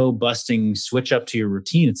plateau busting switch up to your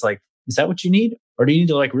routine. It's like, is that what you need? Or do you need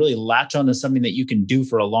to like really latch onto something that you can do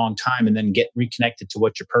for a long time and then get reconnected to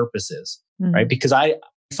what your purpose is? Mm-hmm. Right. Because I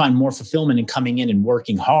find more fulfillment in coming in and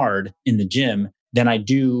working hard in the gym than I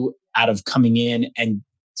do out of coming in and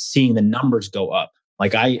seeing the numbers go up.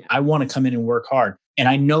 Like I want to come in and work hard. And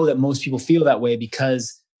I know that most people feel that way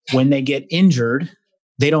because when they get injured,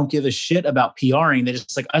 they don't give a shit about PRing. They're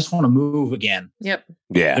just like, I just want to move again. Yep.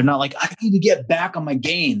 Yeah. They're not like, I need to get back on my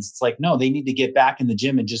gains. It's like, no, they need to get back in the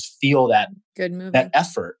gym and just feel that good moving. that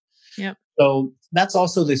effort. Yep. So that's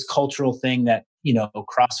also this cultural thing that, you know,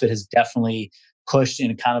 CrossFit has definitely pushed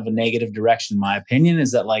in kind of a negative direction, in my opinion,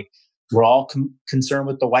 is that like we're all concerned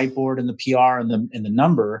with the whiteboard and the PR and the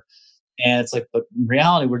number. And it's like, but in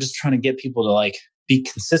reality, we're just trying to get people to like be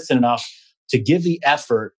consistent enough to give the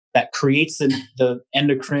effort that creates the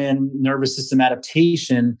endocrine nervous system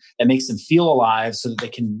adaptation that makes them feel alive so that they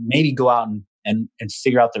can maybe go out and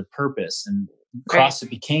figure out their purpose. And CrossFit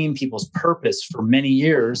became people's purpose for many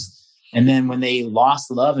years. And then when they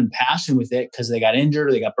lost love and passion with it because they got injured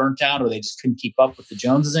or they got burnt out or they just couldn't keep up with the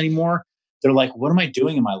Joneses anymore, they're like, what am I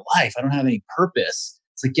doing in my life? I don't have any purpose.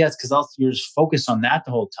 It's like, yes, because you're just focused on that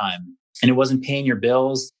the whole time. And it wasn't paying your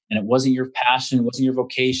bills and it wasn't your passion. It wasn't your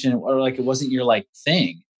vocation or like, it wasn't your like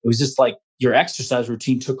thing. It was just like your exercise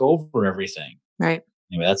routine took over everything. Right.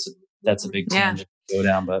 Anyway, that's a big tangent to go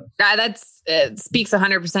down, but it speaks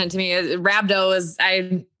 100% to me. Rhabdo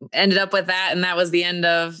I ended up with that, and that was the end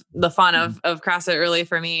of the fun of CrossFit really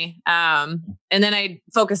for me. And then I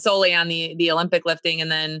focused solely on the Olympic lifting,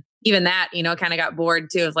 and then even that, you know, kind of got bored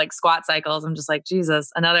too of like squat cycles. I'm just like,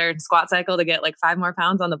 Jesus, another squat cycle to get like 5 more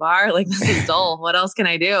pounds on the bar. Like this is dull. What else can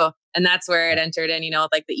I do? And that's where it entered in, you know,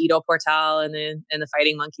 like the Edo Portal and the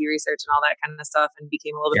fighting monkey research and all that kind of stuff, and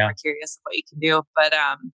became a little bit more curious of what you can do. But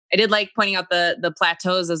I did like pointing out the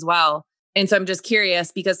plateaus as well. And so I'm just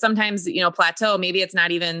curious because sometimes, you know, plateau, maybe it's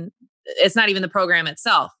not even the program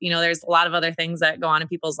itself. You know, there's a lot of other things that go on in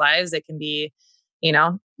people's lives. It can be, you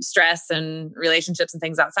know, stress and relationships and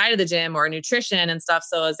things outside of the gym or nutrition and stuff.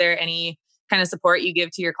 So is there any kind of support you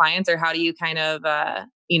give to your clients, or how do you kind of,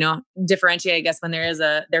 you know, differentiate, I guess, when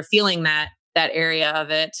they're feeling that area of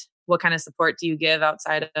it? What kind of support do you give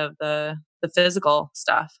outside of the physical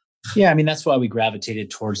stuff? Yeah, I mean, that's why we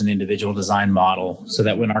gravitated towards an individual design model, so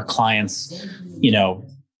that when our clients, you know,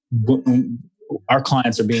 our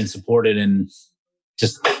clients are being supported in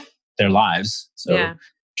just their lives. So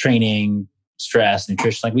training, stress,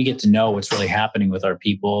 nutrition, like we get to know what's really happening with our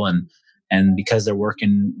people. And because they're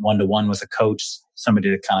working one-to-one with a coach, somebody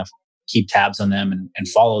to kind of keep tabs on them and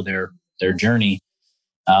follow their journey.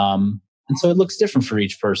 And so it looks different for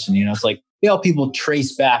each person. You know, it's like, you know, people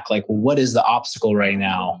trace back like, well, what is the obstacle right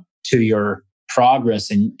now to your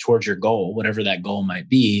progress and towards your goal, whatever that goal might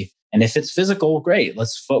be. And if it's physical, great.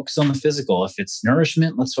 Let's focus on the physical. If it's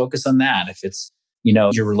nourishment, let's focus on that. If it's, you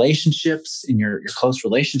know, your relationships and your close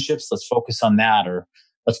relationships, let's focus on that. Or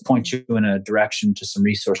let's point you in a direction to some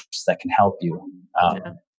resources that can help you.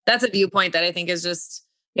 That's a viewpoint that I think is just,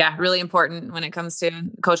 really important when it comes to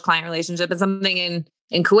coach-client relationship. It's something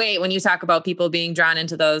in Kuwait, when you talk about people being drawn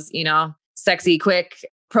into those, you know, sexy, quick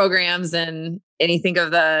programs, and you think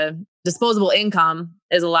of the disposable income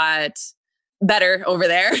is a lot better over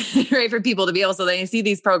there, right? For people to be able, so they see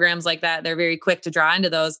these programs like that, they're very quick to draw into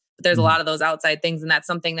those, but there's a lot of those outside things. And that's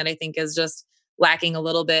something that I think is just lacking a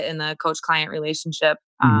little bit in the coach-client relationship,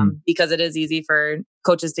 because it is easy for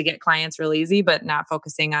coaches to get clients real easy, but not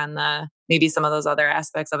focusing on maybe some of those other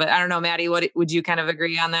aspects of it. I don't know, Maddie, what would you kind of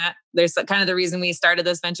agree on that? There's kind of the reason we started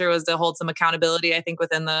this venture was to hold some accountability, I think,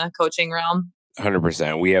 within the coaching realm.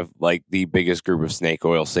 100%. We have like the biggest group of snake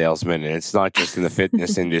oil salesmen, and it's not just in the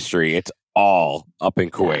fitness industry. It's all up in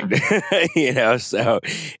Kuwait, you know, so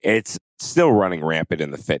it's still running rampant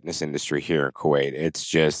in the fitness industry here in Kuwait. It's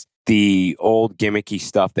just the old gimmicky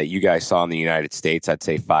stuff that you guys saw in the United States, I'd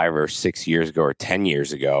say 5 or 6 years ago or 10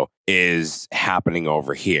 years ago, is happening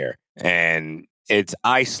over here. And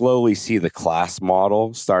I slowly see the class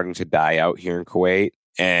model starting to die out here in Kuwait,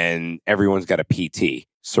 and everyone's got a PT,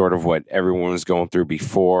 sort of what everyone was going through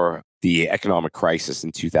before the economic crisis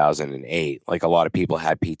in 2008. Like a lot of people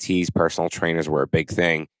had PTs, personal trainers were a big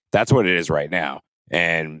thing. That's what it is right now.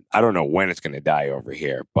 And I don't know when it's going to die over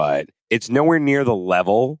here, but it's nowhere near the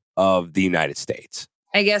level of the United States.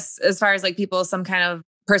 I guess as far as like people, some kind of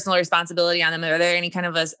personal responsibility on them, are there any kind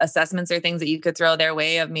of assessments or things that you could throw their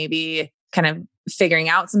way of maybe kind of figuring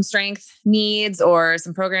out some strength needs or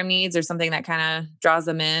some program needs or something that kind of draws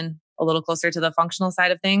them in a little closer to the functional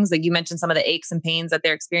side of things? Like you mentioned some of the aches and pains that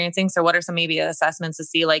they're experiencing. So what are some maybe assessments to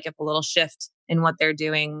see like if a little shift in what they're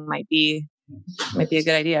doing might be a good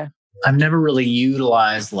idea? I've never really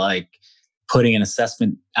utilized like putting an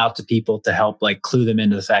assessment out to people to help like clue them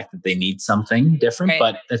into the fact that they need something different. Right.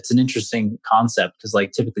 But it's an interesting concept because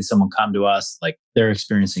like typically someone come to us, like they're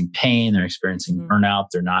experiencing pain, they're experiencing burnout,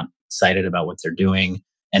 they're not excited about what they're doing.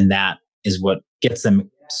 And that is what gets them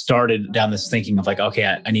started down this thinking of like,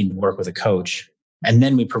 okay, I need to work with a coach. And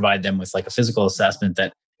then we provide them with like a physical assessment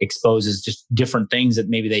that exposes just different things that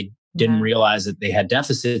maybe they didn't realize that they had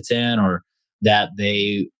deficits in or that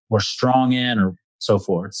they were strong in or so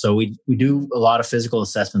forth. So we do a lot of physical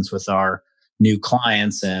assessments with our new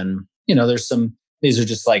clients. And, these are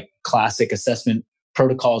just like classic assessment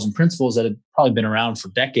protocols and principles that have probably been around for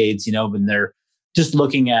decades, and they're just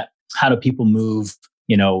looking at how do people move,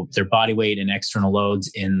 their body weight and external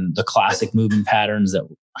loads in the classic movement patterns that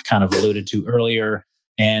I kind of alluded to earlier.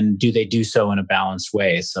 And do they do so in a balanced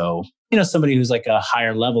way? So, somebody who's like a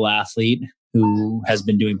higher level athlete who has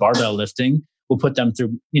been doing barbell lifting, we'll put them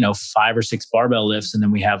through, 5 or 6 barbell lifts. And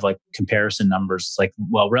then we have like comparison numbers. It's like,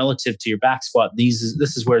 well, relative to your back squat, this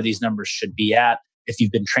is where these numbers should be at. If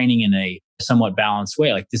you've been training in a somewhat balanced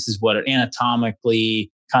way, like this is what an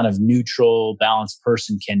anatomically kind of neutral, balanced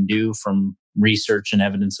person can do from research and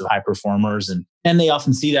evidence of high performers. And they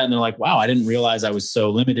often see that and they're like, wow, I didn't realize I was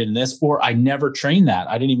so limited in this, or I never trained that.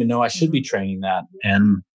 I didn't even know I should be training that.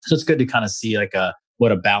 And so it's good to kind of see like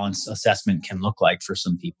what a balanced assessment can look like for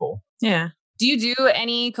some people. Yeah. Do you do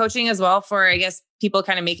any coaching as well for, I guess, people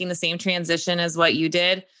kind of making the same transition as what you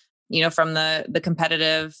did, from the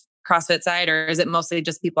competitive CrossFit side, or is it mostly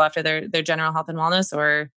just people after their general health and wellness?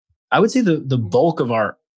 Or I would say the bulk of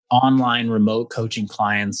our online remote coaching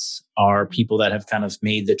clients are people that have kind of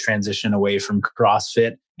made the transition away from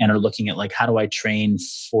CrossFit and are looking at like, how do I train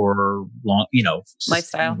for long,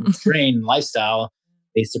 lifestyle, train lifestyle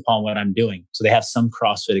based upon what I'm doing. So they have some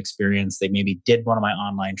CrossFit experience. They maybe did one of my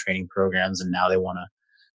online training programs and now they want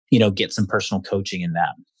to, get some personal coaching in that.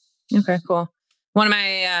 Okay, cool. One of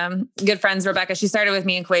my good friends, Rebecca, she started with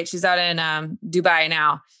me in Kuwait. She's out in Dubai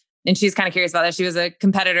now. And she's kind of curious about that. She was a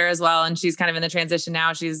competitor as well. And she's kind of in the transition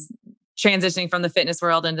now. She's transitioning from the fitness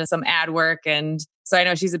world into some ad work. And so I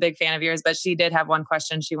know she's a big fan of yours, but she did have one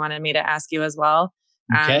question she wanted me to ask you as well.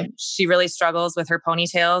 Okay. She really struggles with her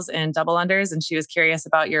ponytails and double unders. And she was curious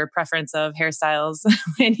about your preference of hairstyles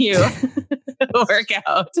when you work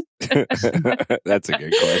out. That's a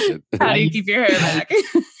good question. How do you keep your hair back?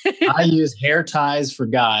 I use hair ties for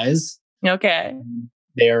guys. Okay.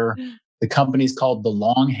 The company's called The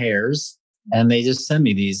Long Hairs, and they just send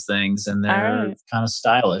me these things, and they're kind of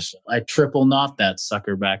stylish. I triple knot that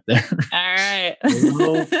sucker back there. All right.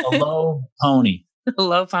 a low pony.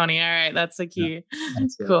 Low pony. All right. That's the key.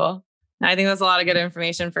 Yeah, cool. I think that's a lot of good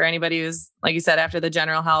information for anybody who's, like you said, after the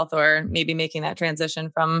general health or maybe making that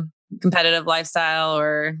transition from competitive lifestyle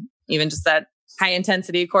or even just that high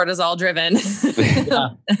intensity cortisol driven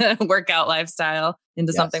workout lifestyle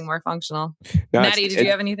into something more functional. No, Maddie, did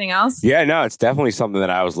you have anything else? Yeah, no, it's definitely something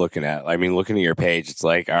that I was looking at. I mean, looking at your page, it's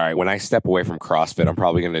like, all right, when I step away from CrossFit, I'm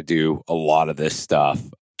probably going to do a lot of this stuff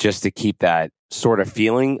just to keep that sort of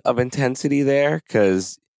feeling of intensity there,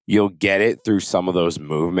 because you'll get it through some of those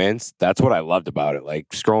movements. That's what I loved about it. Like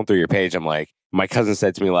scrolling through your page, I'm like, my cousin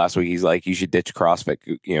said to me last week, he's like, you should ditch CrossFit,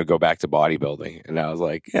 go back to bodybuilding. And I was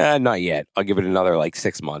like, not yet. I'll give it another like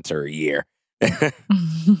 6 months or a year.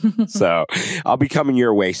 So I'll be coming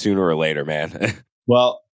your way sooner or later, man.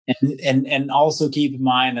 Well, and also keep in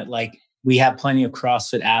mind that like we have plenty of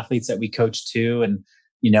CrossFit athletes that we coach too. And,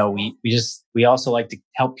 we also like to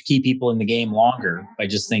help keep people in the game longer by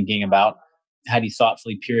just thinking about how do you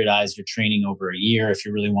thoughtfully periodize your training over a year if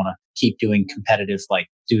you really want to keep doing competitive, like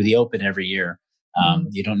do the open every year.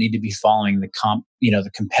 You don't need to be following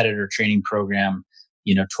the competitor training program,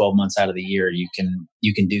 12 months out of the year. You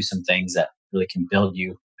can do some things that really can build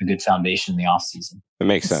you a good foundation in the off season. It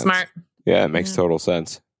makes sense. Smart. Yeah, it makes total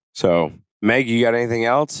sense. So Meg, you got anything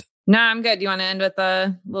else? No, I'm good. You want to end with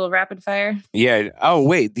a little rapid fire? Yeah. Oh,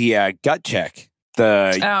 wait, the gut check.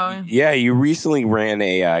 You recently ran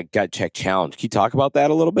a gut check challenge. Can you talk about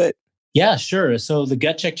that a little bit? Yeah, sure. So the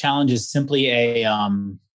gut check challenge is simply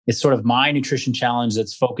it's sort of my nutrition challenge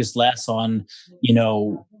that's focused less on,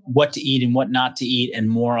 what to eat and what not to eat and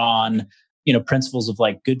more on, principles of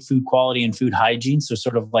like good food quality and food hygiene. So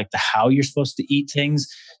sort of like the how you're supposed to eat things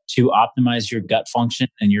to optimize your gut function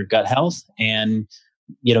and your gut health, and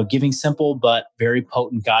giving simple but very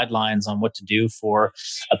potent guidelines on what to do for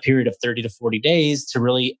a period of 30 to 40 days to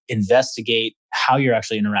really investigate how you're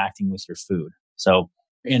actually interacting with your food. So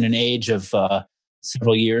in an age of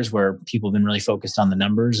several years where people have been really focused on the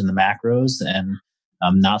numbers and the macros and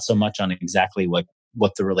not so much on exactly what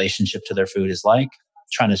the relationship to their food is like,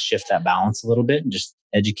 trying to shift that balance a little bit and just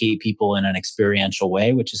educate people in an experiential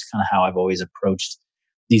way, which is kind of how I've always approached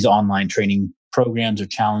these online training programs or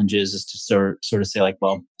challenges, is to sort of say like,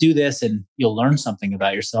 well, do this and you'll learn something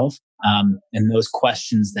about yourself. And those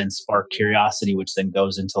questions then spark curiosity, which then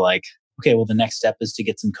goes into like, okay, well, the next step is to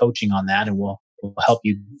get some coaching on that. And we'll will help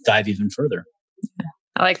you dive even further.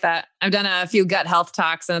 I like that. I've done a few gut health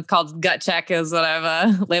talks, and it's called gut check is what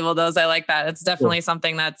I've labeled those. I like that. It's definitely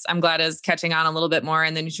something that's, I'm glad is catching on a little bit more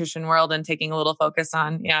in the nutrition world and taking a little focus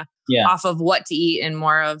on, off of what to eat and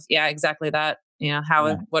more of, exactly that,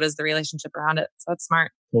 what is the relationship around it? So that's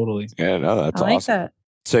smart. Totally. Yeah, no, that's I like awesome. that.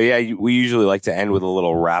 So we usually like to end with a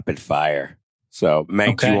little rapid fire. So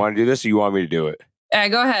Meg, do you want to do this or you want me to do it?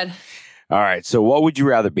 Go ahead. All right. So what would you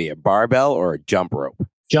rather be, a barbell or a jump rope?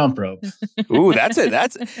 Jump rope. Ooh, that's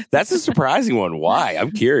a surprising one. Why?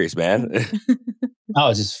 I'm curious, man. Oh,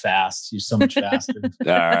 it's just fast. You're so much faster. All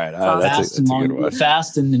right. That's a good one.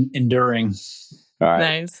 Fast and enduring. All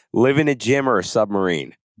right. Nice. Live in a gym or a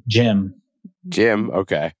submarine? Gym.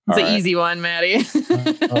 Okay. It's an easy one, Maddie.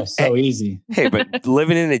 So easy. Hey, but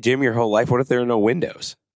living in a gym your whole life, what if there are no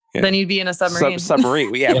windows? Yeah. Then you'd be in a submarine.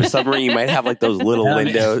 Submarine. Yeah, but submarine, you might have like those little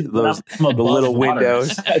windows, the little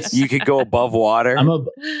windows. You could go above water. I'm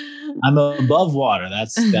above water.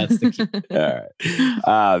 That's the key. All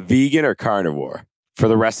right. Vegan or carnivore for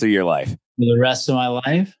the rest of your life? For the rest of my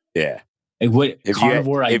life? Yeah. Like what,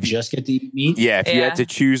 carnivore, I just get to eat meat? Yeah, if you had to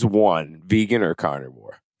choose one, vegan or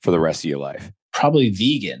carnivore for the rest of your life? Probably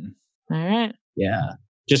vegan. All right. Yeah.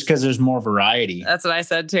 Just because there's more variety. That's what I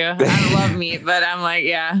said too. I love meat, but I'm like,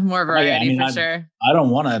 more variety for sure. I don't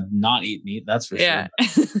want to not eat meat. That's for sure.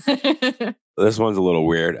 This one's a little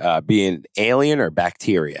weird. Being alien or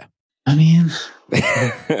bacteria? I mean,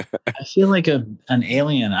 I feel like an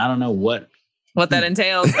alien. I don't know what that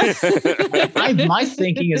entails. My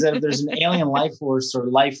thinking is that if there's an alien life force or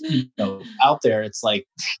life out there, it's like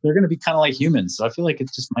they're going to be kind of like humans. So I feel like it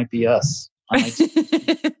just might be us.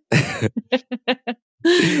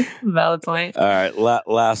 Valid point. All right,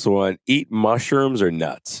 last one. Eat mushrooms or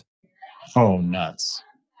nuts? Oh, nuts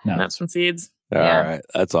and seeds. All right,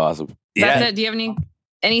 that's awesome. That's it. Do you have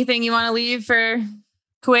anything you want to leave for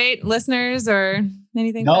Kuwait listeners or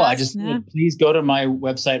anything? No, please go to my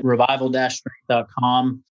website,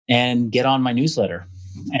 revival-strength.com, and get on my newsletter.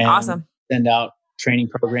 And awesome. Send out training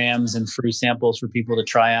programs and free samples for people to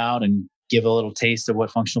try out and give a little taste of what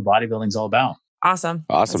functional bodybuilding is all about. Awesome.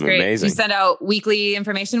 Amazing. You send out weekly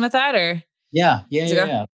information with that, or? Yeah.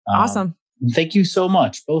 Awesome. Thank you so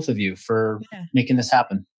much, both of you, for making this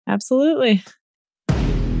happen. Absolutely.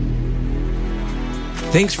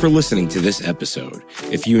 Thanks for listening to this episode.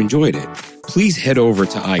 If you enjoyed it, please head over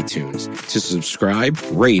to iTunes to subscribe,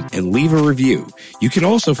 rate, and leave a review. You can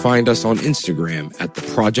also find us on Instagram at The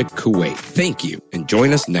Project Kuwait. Thank you, and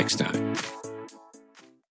join us next time.